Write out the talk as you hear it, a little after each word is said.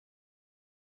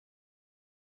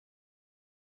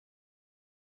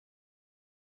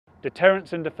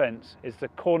Deterrence and defence is the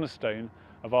cornerstone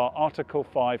of our Article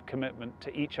 5 commitment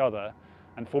to each other,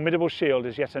 and Formidable Shield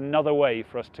is yet another way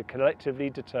for us to collectively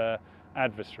deter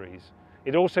adversaries.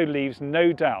 It also leaves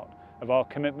no doubt of our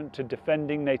commitment to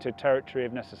defending NATO territory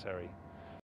if necessary.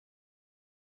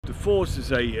 The force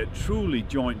is a truly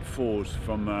joint force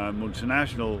from a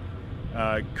multinational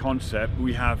concept.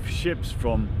 We have ships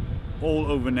from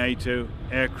all over NATO,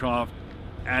 aircraft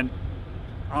and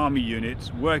army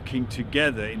units working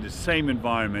together in the same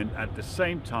environment at the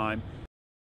same time.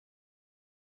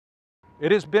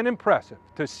 It has been impressive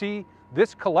to see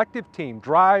this collective team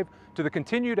drive to the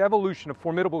continued evolution of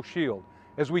Formidable Shield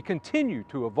as we continue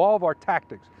to evolve our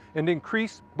tactics and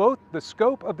increase both the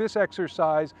scope of this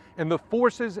exercise and the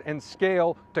forces and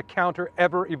scale to counter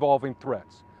ever-evolving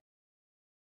threats.